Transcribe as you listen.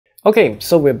Okay,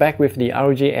 so we're back with the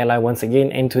ROG Ally once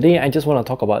again, and today I just want to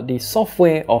talk about the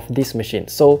software of this machine.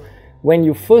 So when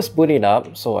you first boot it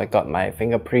up, so I got my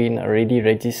fingerprint already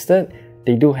registered.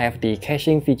 They do have the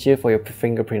caching feature for your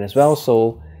fingerprint as well,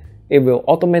 so it will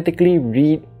automatically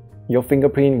read your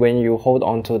fingerprint when you hold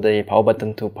onto the power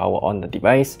button to power on the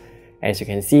device. As you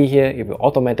can see here, it will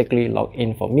automatically log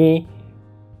in for me.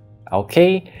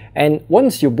 Okay, and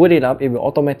once you boot it up, it will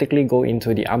automatically go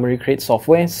into the Armoury Crate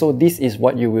software. So this is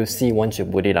what you will see once you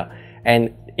boot it up.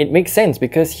 And it makes sense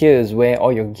because here is where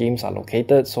all your games are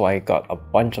located. So I got a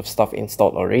bunch of stuff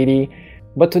installed already.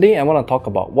 But today I want to talk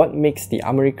about what makes the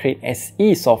Armoury Crate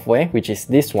SE software, which is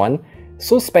this one,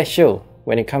 so special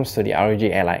when it comes to the ROG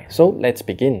Ally. So let's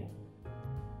begin.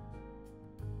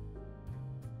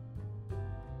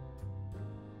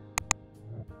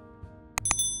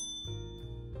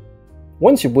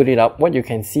 Once you boot it up, what you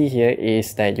can see here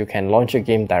is that you can launch a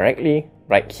game directly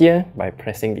right here by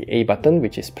pressing the A button,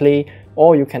 which is play,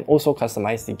 or you can also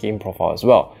customize the game profile as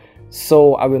well.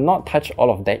 So I will not touch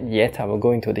all of that yet. I will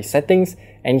go into the settings,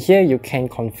 and here you can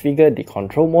configure the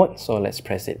control mode. So let's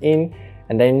press it in,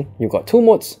 and then you got two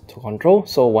modes to control.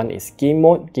 So one is game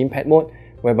mode, gamepad mode,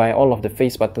 whereby all of the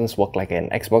face buttons work like an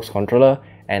Xbox controller,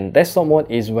 and desktop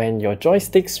mode is when your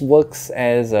joysticks works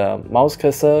as a mouse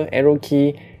cursor, arrow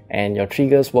key, and your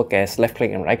triggers work as left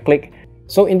click and right click.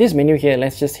 So in this menu here,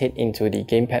 let's just head into the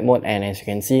gamepad mode, and as you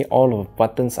can see, all of the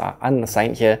buttons are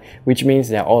unassigned here, which means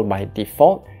they're all by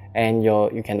default. And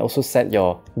you can also set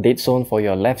your dead zone for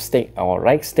your left stick or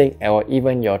right stick, or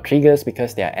even your triggers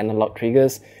because they are analog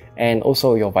triggers, and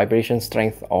also your vibration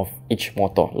strength of each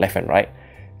motor, left and right.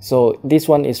 So this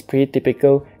one is pretty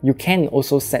typical. You can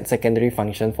also set secondary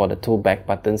function for the two back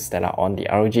buttons that are on the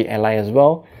ROG Ally as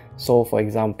well. So for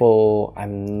example,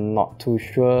 I'm not too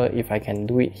sure if I can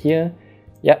do it here.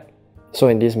 Yep. So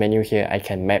in this menu here, I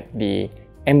can map the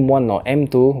M1 or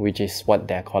M2, which is what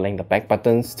they're calling the back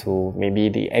buttons, to maybe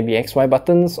the ABXY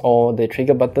buttons or the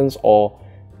trigger buttons or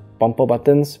bumper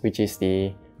buttons, which is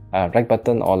the right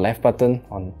button or left button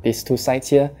on these two sides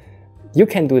here. You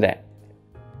can do that.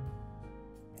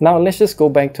 Now let's just go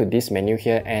back to this menu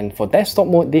here, and for desktop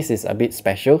mode, this is a bit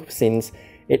special since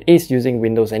it is using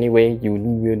Windows anyway. You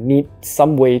will need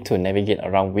some way to navigate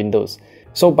around Windows.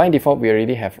 So by default, we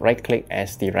already have right click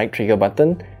as the right trigger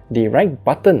button. The right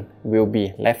button will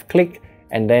be left click,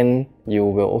 and then you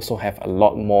will also have a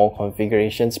lot more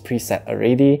configurations preset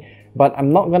already, but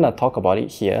I'm not gonna talk about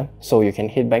it here. So you can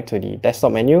head back to the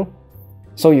desktop menu.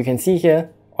 So you can see here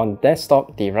on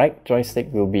desktop, the right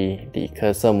joystick will be the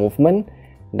cursor movement,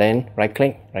 then right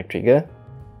click, right trigger.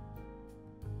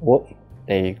 Whoop,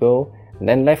 there you go.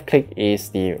 Then left click is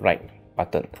the right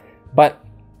button. But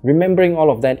remembering all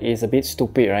of that is a bit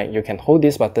stupid, right? You can hold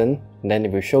this button, then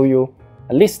it will show you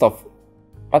a list of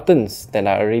buttons that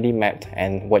are already mapped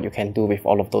and what you can do with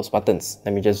all of those buttons.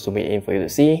 Let me just zoom it in for you to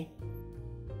see.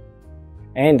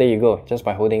 And there you go. Just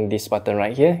by holding this button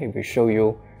right here, it will show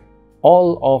you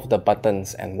all of the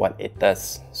buttons and what it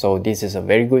does. So this is a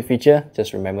very good feature.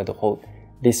 Just remember to hold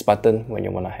this button when you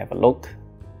want to have a look.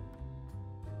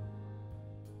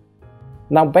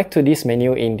 Now back to this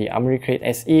menu in the Armoury Crate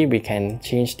SE, we can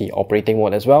change the operating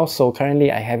mode as well. So currently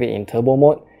I have it in turbo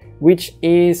mode, which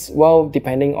is, well,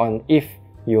 depending on if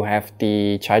you have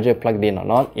the charger plugged in or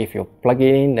not. If you plug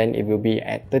it in, then it will be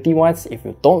at 30 watts. If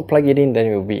you don't plug it in, then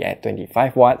it will be at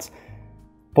 25 watts.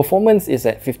 Performance is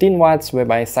at 15 watts,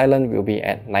 whereby silent will be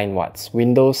at 9 watts.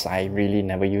 Windows, I really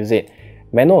never use it.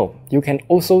 Manual, you can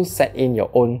also set in your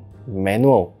own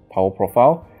manual power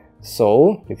profile.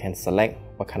 So you can select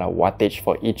what kind of wattage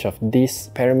for each of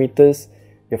these parameters,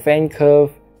 your fan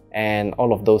curve, and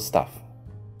all of those stuff.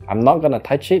 I'm not gonna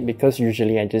touch it because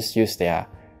usually I just use their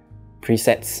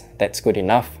presets. That's good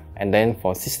enough. And then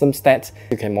for system stats,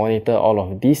 you can monitor all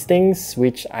of these things,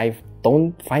 which I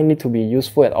don't find it to be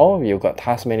useful at all. You've got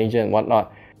task manager and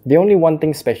whatnot. The only one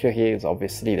thing special here is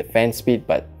obviously the fan speed,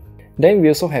 but then we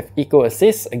also have Eco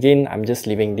Assist. Again, I'm just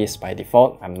leaving this by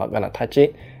default. I'm not gonna touch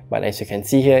it. But as you can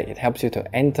see here, it helps you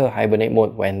to enter hibernate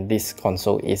mode when this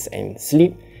console is in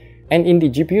sleep. And in the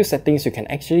GPU settings, you can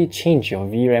actually change your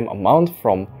VRAM amount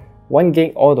from 1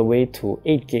 gig all the way to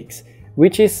 8 gigs,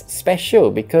 which is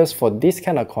special because for this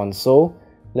kind of console,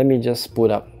 let me just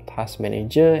put up Task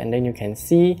Manager, and then you can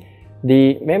see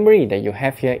the memory that you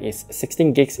have here is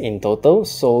 16 gigs in total.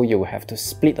 So you will have to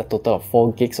split a total of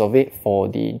 4 gigs of it for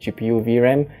the GPU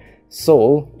VRAM.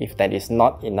 So if that is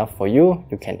not enough for you,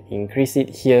 you can increase it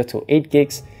here to 8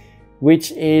 gigs,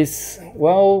 which is,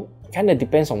 well, kind of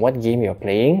depends on what game you're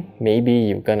playing. Maybe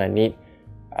you're gonna need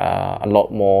a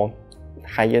lot more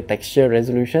higher texture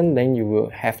resolution, then you will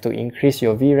have to increase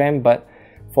your VRAM. But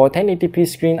For a 1080p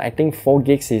screen, I think 4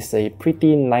 gigs is a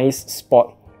pretty nice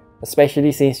spot,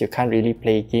 especially since you can't really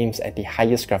play games at the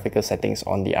highest graphical settings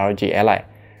on the ROG Ally.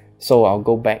 So I'll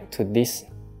go back to this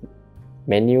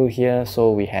menu here.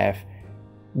 So we have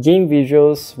game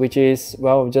visuals, which is,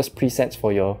 well, just presets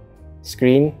for your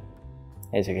screen.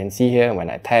 As you can see here, when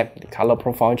I tap, the color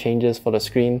profile changes for the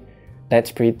screen.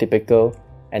 That's pretty typical.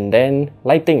 And then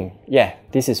lighting. Yeah,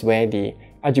 this is where the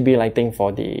RGB lighting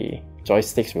for the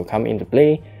joysticks will come into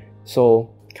play. So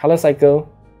color cycle.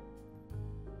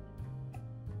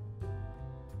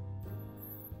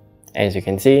 As you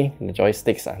can see, the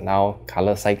joysticks are now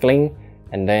color cycling.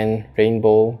 And then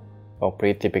rainbow, well,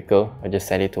 pretty typical. I just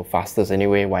set it to fastest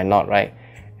anyway, why not, right?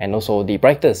 And also the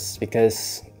brightest,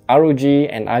 because ROG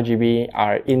and RGB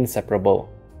are inseparable.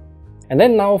 And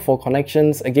then now for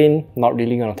connections, again, not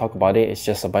really going to talk about it. It's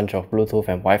just a bunch of Bluetooth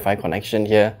and Wi-Fi connection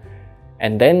here.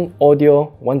 And then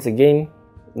audio, once again,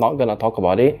 not going to talk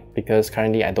about it because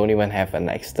currently I don't even have an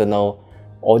external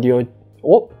audio.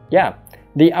 Oh, yeah.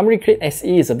 The Armoury Crate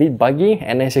SE is a bit buggy,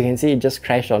 and as you can see, it just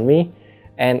crashed on me.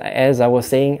 And as I was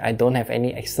saying, I don't have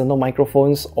any external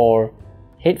microphones or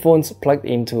headphones plugged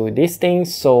into these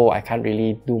things, so I can't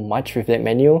really do much with that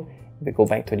menu. If we go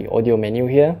back to the audio menu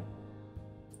here,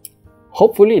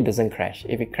 hopefully it doesn't crash.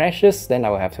 If it crashes, then I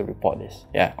will have to report this.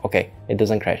 Yeah, okay, it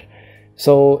doesn't crash.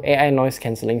 So AI noise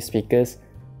cancelling speakers,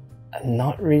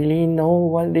 not really know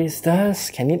what this does.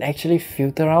 Can it actually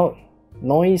filter out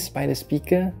noise by the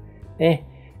speaker?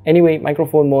 Anyway,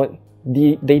 microphone mode.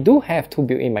 They do have 2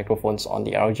 built-in microphones on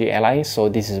the ROG Ally, so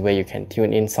this is where you can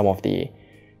tune in some of the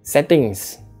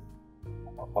settings.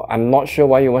 I'm not sure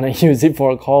why you want to use it for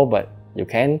a call, but you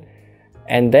can.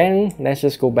 And then let's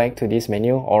just go back to this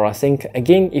menu, Aura Sync.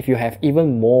 Again, if you have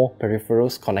even more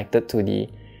peripherals connected to the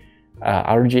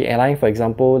ROG Ally, for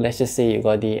example, let's just say you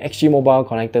got the XG Mobile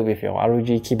connected with your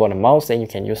ROG keyboard and mouse, then you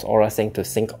can use Aura Sync to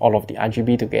sync all of the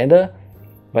RGB together.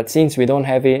 But since we don't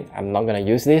have it, I'm not going to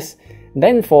use this.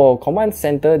 Then for Command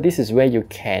Center, this is where you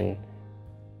can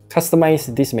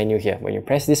customize this menu here. When you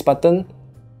press this button,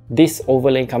 this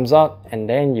overlay comes out, and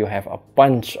then you have a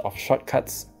bunch of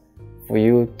shortcuts for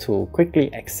you to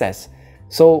quickly access.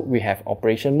 So we have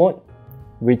Operation Mode,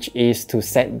 which is to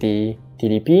set the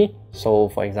TDP. So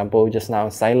for example, just now,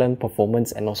 Silent,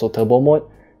 Performance, and also Turbo Mode.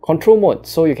 Control Mode,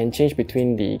 so you can change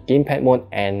between the Gamepad mode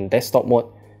and Desktop mode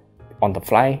on the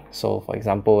fly. So for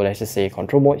example, let's just say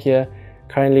Control Mode here.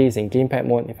 Currently it's in Gamepad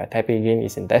mode. If I tap it again,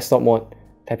 it's in Desktop mode.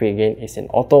 Tap it again, it's in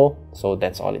Auto. So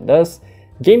that's all it does.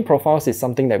 Game profiles is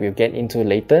something that we'll get into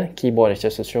later. Keyboard is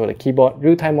just to show the keyboard.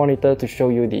 Real-time monitor to show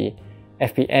you the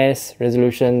FPS,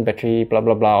 resolution, battery, blah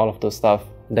blah blah, all of those stuff.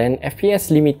 Then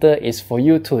FPS limiter is for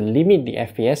you to limit the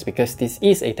FPS, because this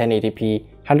is a 1080p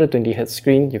 120Hz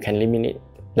screen. You can limit it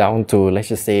down to, let's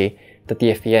just say,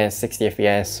 30 FPS, 60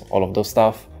 FPS, all of those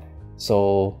stuff.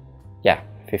 So yeah,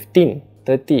 15,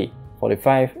 30,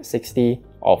 45, 60,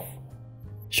 off.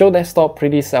 Show desktop,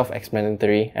 pretty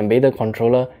self-explanatory. Embedded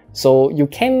controller, so you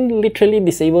can literally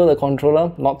disable the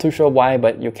controller. Not too sure why,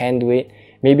 but you can do it.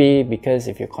 Maybe because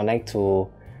if you connect to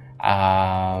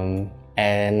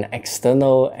an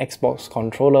external Xbox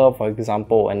controller, for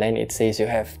example, and then it says you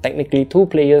have technically 2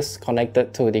 players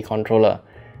connected to the controller,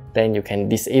 then you can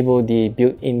disable the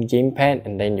built-in gamepad,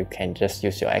 and then you can just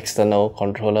use your external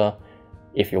controller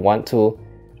if you want to.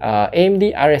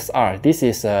 AMD RSR, this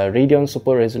is Radeon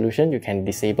Super Resolution. You can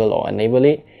disable or enable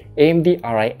it. AMD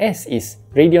RIS is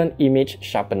Radeon Image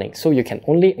Sharpening, so you can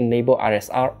only enable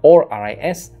RSR or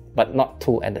RIS, but not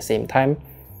 2 at the same time.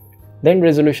 Then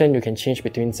resolution, you can change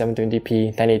between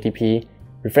 720p, 1080p,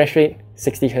 refresh rate,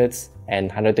 60Hz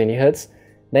and 120Hz.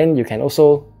 Then you can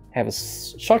also have a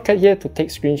shortcut here to take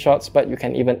screenshots, but you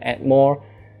can even add more.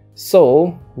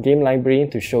 So game library,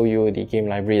 to show you the game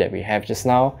library that we have just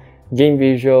now. Game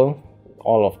visual,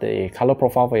 all of the color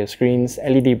profile for your screens,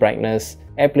 LED brightness,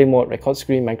 airplay mode, record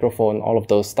screen, microphone, all of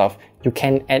those stuff. You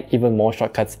can add even more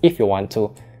shortcuts if you want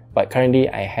to, but currently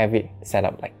I have it set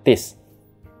up like this.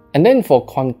 And then for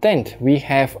content, we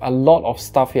have a lot of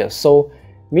stuff here. So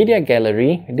media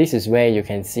gallery, this is where you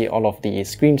can see all of the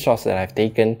screenshots that I've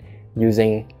taken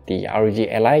using the ROG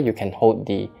Ally. You can hold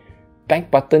the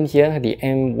back button here, the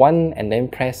M1, and then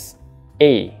press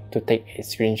A to take a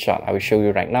screenshot. I will show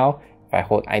you right now. If I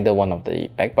hold either one of the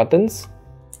back buttons,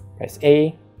 press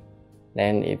A,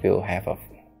 then it will have a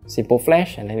simple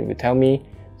flash, and then it will tell me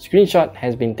screenshot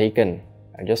has been taken.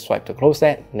 I just swipe to close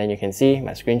that, and then you can see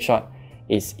my screenshot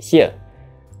is here.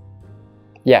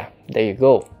 Yeah, there you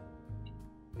go.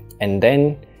 And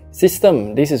then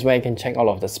system, this is where you can check all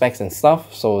of the specs and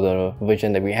stuff. So the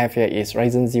version that we have here is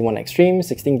Ryzen Z1 Extreme,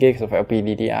 16 gigs of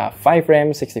LPDDR5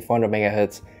 RAM, 6400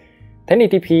 MHz,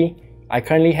 1080p, I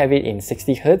currently have it in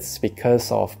 60Hz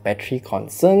because of battery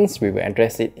concerns. We will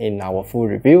address it in our full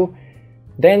review.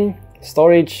 Then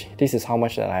storage, this is how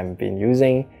much that I've been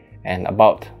using, and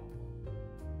about,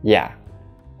 yeah.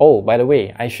 Oh, by the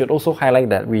way, I should also highlight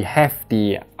that we have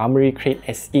the Armoury Crate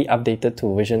SE updated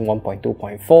to version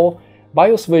 1.2.4.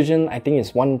 BIOS version, I think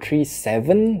is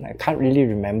 137, I can't really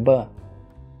remember.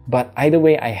 But either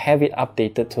way, I have it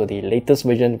updated to the latest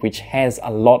version, which has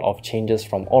a lot of changes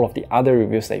from all of the other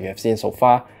reviews that you have seen so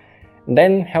far.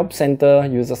 Then Help Center,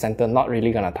 User Center, not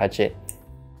really gonna touch it.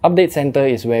 Update Center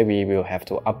is where we will have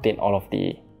to update all of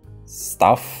the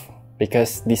stuff,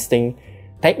 because this thing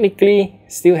technically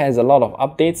still has a lot of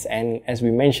updates, and as we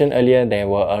mentioned earlier, there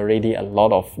were already a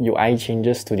lot of UI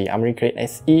changes to the Armoury Crate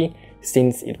SE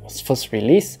since it was first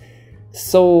released.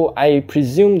 So I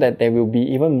presume that there will be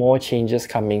even more changes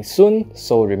coming soon,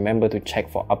 so remember to check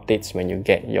for updates when you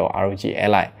get your ROG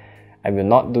Ally. I will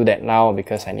not do that now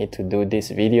because I need to do this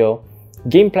video.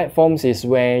 Game platforms is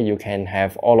where you can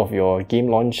have all of your game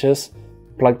launchers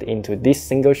plugged into this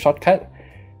single shortcut.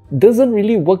 Doesn't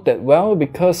really work that well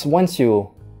because once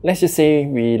you, let's just say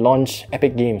we launch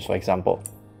Epic Games for example,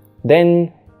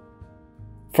 then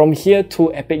from here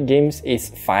to Epic Games is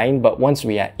fine, but once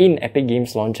we are in Epic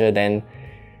Games launcher, then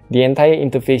the entire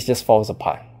interface just falls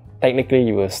apart. Technically,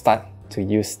 you will start to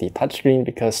use the touchscreen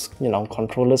because, you know,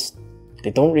 controllers,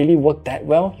 they don't really work that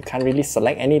well. You can't really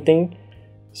select anything.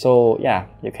 So yeah,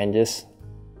 you can just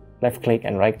left click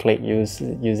and right click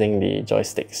using the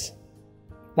joysticks.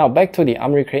 Now back to the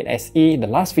Armoury Crate SE, the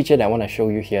last feature that I want to show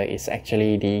you here is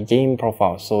actually the game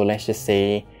profile. So let's just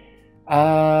say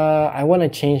I want to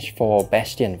change for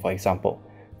Bastion for example.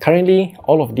 Currently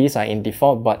all of these are in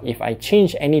default, but if I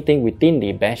change anything within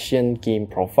the Bastion game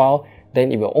profile,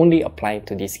 then it will only apply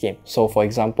to this game. So for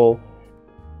example,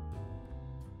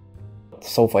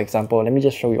 let me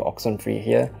just show you Oxenfree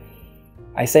here.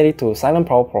 I set it to Silent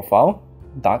Power Profile,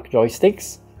 Dark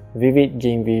Joysticks, Vivid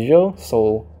Game Visual.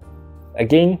 So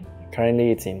again,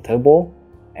 currently it's in Turbo,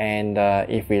 and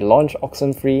if we launch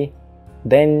Oxenfree,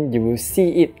 then you will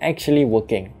see it actually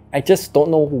working. I just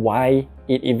don't know why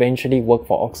it eventually worked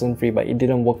for Oxenfree, but it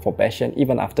didn't work for Bastion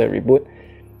even after a reboot.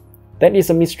 That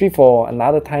is a mystery for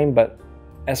another time, but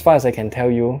as far as I can tell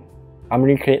you,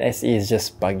 Armoury Crate SE is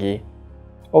just buggy.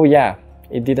 Oh yeah,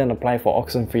 it didn't apply for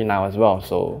Oxenfree now as well,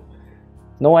 so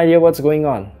no idea what's going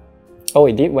on. Oh,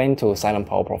 it did went to Silent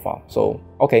Power Profile, so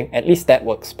okay, at least that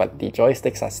works, but the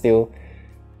joysticks are still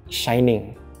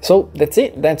shining. So that's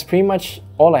it, that's pretty much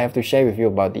all I have to share with you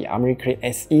about the Armoury Crate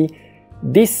SE.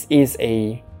 This is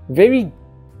a very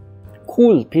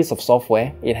cool piece of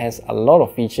software. It has a lot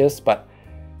of features, but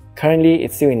currently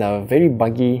it's still in a very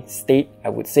buggy state, I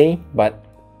would say, but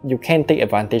you can take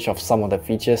advantage of some of the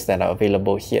features that are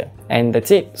available here. And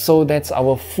that's it. So that's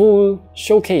our full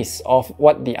showcase of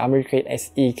what the Armoury Crate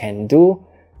SE can do.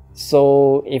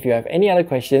 So if you have any other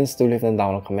questions, do leave them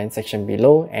down in the comment section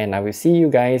below, and I will see you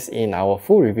guys in our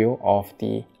full review of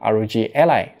the ROG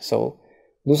Ally. So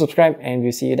do subscribe and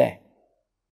we'll see you there.